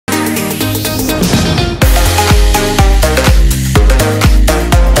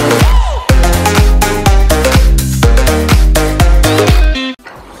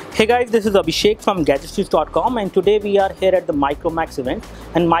Hey guys, this is Abhishek from GadgetsToUse.com, and today we are here at the Micromax event,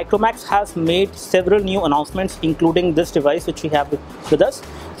 and Micromax has made several new announcements including this device which we have with us.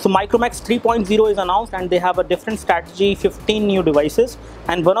 So Micromax 3.0 is announced and they have a different strategy, 15 new devices,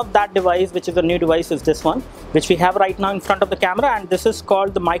 and one of that device which is a new device is this one which we have right now in front of the camera, and this is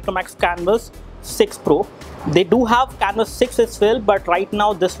called the Micromax Canvas 6 Pro. They do have Canvas 6 as well, but right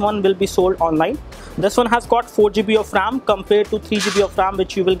now this one will be sold online. This one has got 4 GB of RAM compared to 3 GB of RAM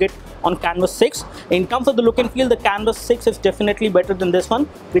which you will get on Canvas 6. In terms of the look and feel, the Canvas 6 is definitely better than this one,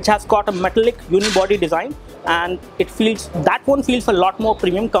 which has got a metallic unibody design, and that one feels a lot more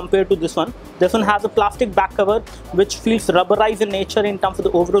premium compared to this one. This one has a plastic back cover which feels rubberized in nature in terms of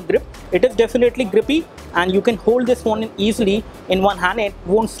the overall grip. It is definitely grippy and you can hold this phone easily in one hand. It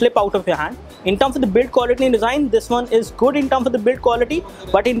won't slip out of your hand. In terms of the build quality and design, this one is good in terms of the build quality,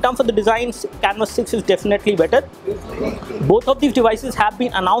 but in terms of the design, Canvas 6 is definitely better. Both of these devices have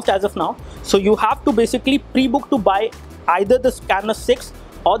been announced as of now, so you have to basically pre-book to buy either the Canvas 6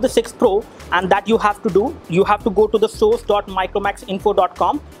 or the 6 Pro, and that you have to do. You have to go to the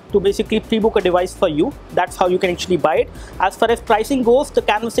source.micromaxinfo.com to basically pre-book a device for you. That's how you can actually buy it. As far as pricing goes, the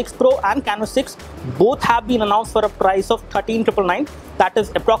Canvas 6 Pro and Canvas 6 both have been announced for a price of 13,999. That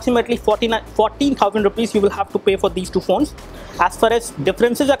is approximately 14,000 rupees you will have to pay for these two phones. As far as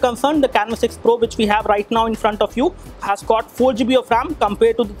differences are concerned, the Canvas 6 Pro which we have right now in front of you has got 4 GB of RAM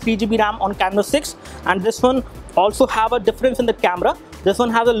compared to the 3 GB RAM on Canvas 6, and this one also have a difference in the camera. This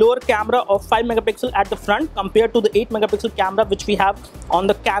one has a lower camera of 5 megapixel at the front compared to the 8 megapixel camera which we have on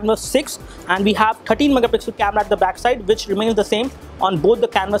the Canvas 6, and we have 13 megapixel camera at the back side which remains the same on both the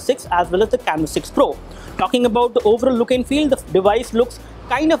Canvas 6 as well as the Canvas 6 Pro. Talking about the overall look and feel, the device looks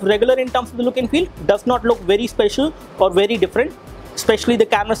kind of regular in terms of the look and feel, does not look very special or very different, especially the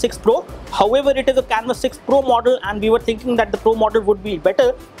Canvas 6 Pro. However, it is a Canvas 6 Pro model and we were thinking that the Pro model would be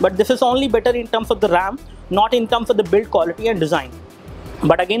better, but this is only better in terms of the RAM, not in terms of the build quality and design.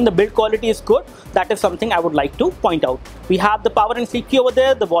 But again, the build quality is good. That is something I would like to point out. We have the power and sleep key over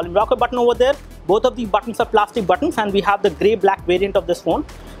there, the volume rocker button over there. Both of these buttons are plastic buttons, and we have the grey-black variant of this phone.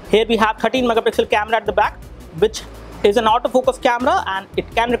 Here we have 13 megapixel camera at the back, which is an autofocus camera, and it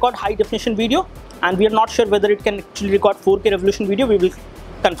can record high definition video, and we are not sure whether it can actually record 4K resolution video. We will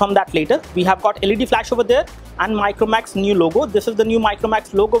confirm that later. We have got LED flash over there and Micromax new logo. This is the new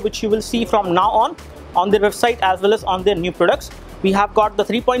Micromax logo which you will see from now on their website as well as on their new products. We have got the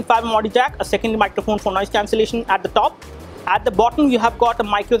 3.5 audio jack, a secondary microphone for noise cancellation at the top. At the bottom you have got a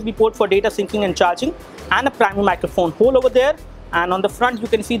micro USB port for data syncing and charging, and a primary microphone hole over there. And on the front you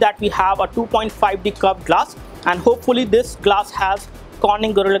can see that we have a 2.5D curved glass, and hopefully this glass has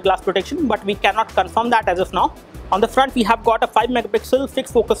Corning Gorilla Glass protection, but we cannot confirm that as of now. On the front we have got a 5 megapixel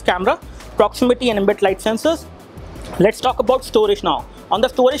fixed focus camera, proximity and ambient light sensors. Let's talk about storage now. On the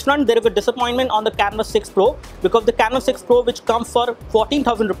storage front, there is a disappointment on the Canvas 6 Pro, because the Canvas 6 Pro, which comes for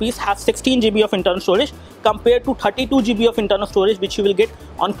 14,000 rupees, has 16 GB of internal storage compared to 32 GB of internal storage which you will get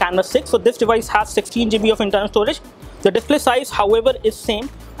on Canvas 6. So this device has 16 GB of internal storage. The display size, however, is same,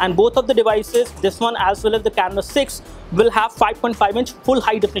 and both of the devices, this one as well as the Canvas 6, will have 5.5-inch full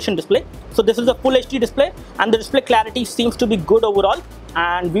high definition display. So this is a full HD display, and the display clarity seems to be good overall,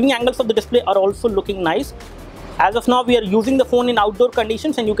 and viewing angles of the display are also looking nice. As of now, we are using the phone in outdoor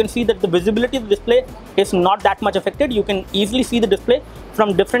conditions, and you can see that the visibility of the display is not that much affected. You can easily see the display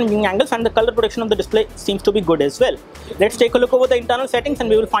from different viewing angles, and the color protection of the display seems to be good as well. Let's take a look over the internal settings and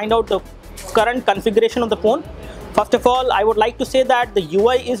we will find out the current configuration of the phone. First of all, I would like to say that the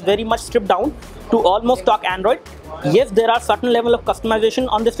UI is very much stripped down to almost stock Android. Yes, there are certain level of customization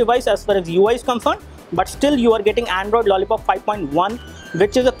on this device as far as UI is concerned, but still you are getting Android Lollipop 5.1,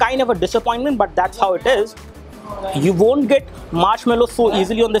 which is a kind of a disappointment, but that's how it is. You won't get Marshmallow so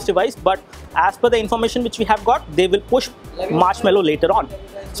easily on this device, but as per the information which we have got, they will push Marshmallow later on.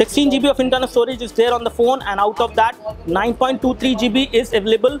 16 GB of internal storage is there on the phone, and out of that 9.23 GB is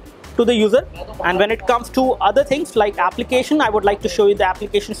available to the user. And when it comes to other things like application, I would like to show you the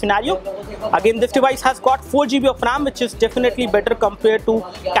application scenario. Again, this device has got 4 GB of RAM, which is definitely better compared to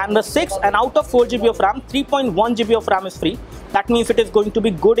Canvas 6, and out of 4 GB of RAM, 3.1 GB of RAM is free. That means it is going to be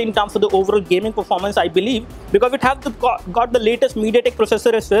good in terms of the overall gaming performance, I believe, because it has got the latest MediaTek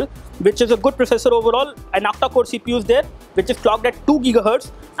processor as well, which is a good processor overall. An octa-core CPU is there, which is clocked at 2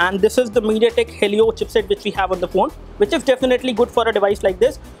 GHz, and this is the MediaTek Helio chipset which we have on the phone, which is definitely good for a device like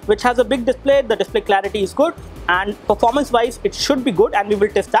this, which has a big display. The display clarity is good, and performance-wise, it should be good, and we will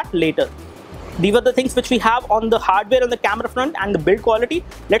test that later. These are the things which we have on the hardware on the camera front and the build quality.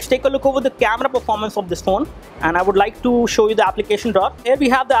 Let's take a look over the camera performance of this phone, and I would like to show you the application drawer. Here we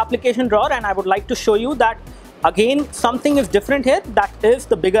have the application drawer, and I would like to show you that Again, something is different here, that is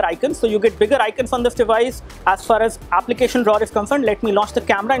the bigger icons. So you get bigger icons on this device as far as application drawer is concerned. Let me launch the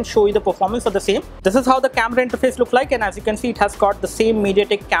camera and show you the performance of the same. This is how the camera interface looks like, and as you can see, it has got the same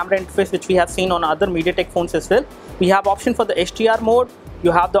MediaTek camera interface which we have seen on other MediaTek phones as well. We have option for the HDR mode,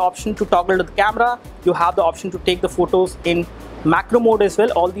 you have the option to toggle to the camera, you have the option to take the photos in macro mode as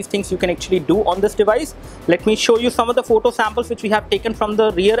well. All these things you can actually do on this device. Let me show you some of the photo samples which we have taken from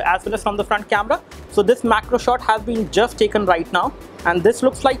the rear as well as from the front camera. So this macro shot has been just taken right now, and this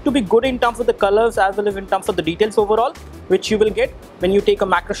looks like to be good in terms of the colors as well as in terms of the details overall, which you will get when you take a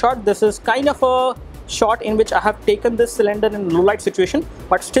macro shot. This is kind of a shot in which I have taken this cylinder in low light situation,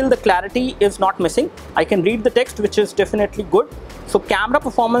 but still the clarity is not missing. I can read the text, which is definitely good. So camera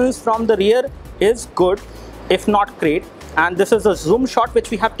performance from the rear is good, if not great. And this is a zoom shot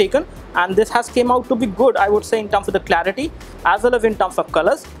which we have taken, and this has came out to be good, I would say, in terms of the clarity as well as in terms of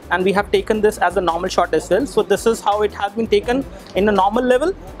colors. And we have taken this as a normal shot as well. So this is how it has been taken in a normal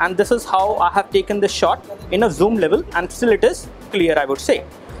level, and this is how I have taken this shot in a zoom level, and still it is clear, I would say.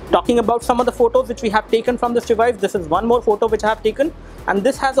 Talking about some of the photos which we have taken from this device, this is one more photo which I have taken, and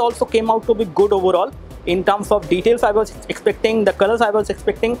this has also came out to be good overall. In terms of details I was expecting, the colors I was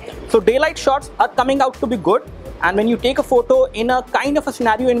expecting. So daylight shots are coming out to be good, and when you take a photo in a kind of a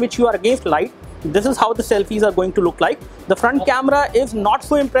scenario in which you are against light, this is how the selfies are going to look like. The front camera is not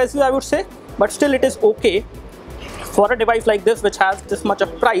so impressive, I would say, but still it is okay for a device like this which has this much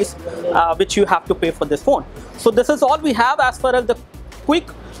of price which you have to pay for this phone. So this is all we have as far as the quick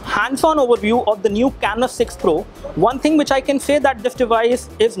hands-on overview of the new Canvas 6 Pro. One thing which I can say, that this device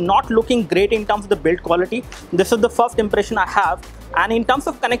is not looking great in terms of the build quality. This is the first impression I have. And in terms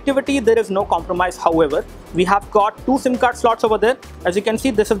of connectivity, there is no compromise. However, we have got two SIM card slots over there. As you can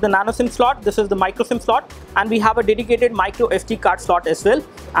see, this is the nano SIM slot, this is the micro SIM slot, and we have a dedicated micro SD card slot as well.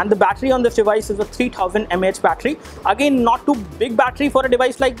 And the battery on this device is a 3000 mAh battery. Again, not too big battery for a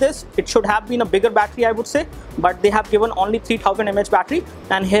device like this. It should have been a bigger battery, I would say, but they have given only 3000 mAh battery.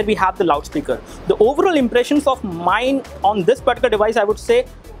 And here we have the loudspeaker. The overall impressions of mine on this particular device, I would say,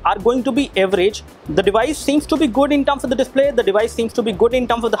 are going to be average. The device seems to be good in terms of the display, the device seems to be good in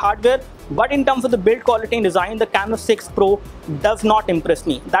terms of the hardware, but in terms of the build quality and design, the Canvas 6 Pro does not impress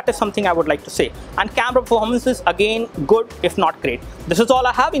me. That is something I would like to say. And camera performance is again good, if not great. This is all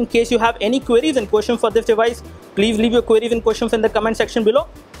I have. In case you have any queries and questions for this device, please leave your queries and questions in the comment section below.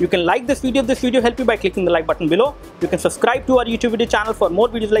 You can like this video if this video helped you by clicking the like button below. You can subscribe to our YouTube video channel for more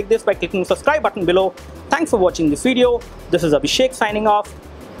videos like this by clicking the subscribe button below. Thanks for watching this video. This is Abhishek signing off.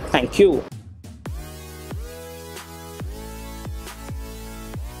 Thank you.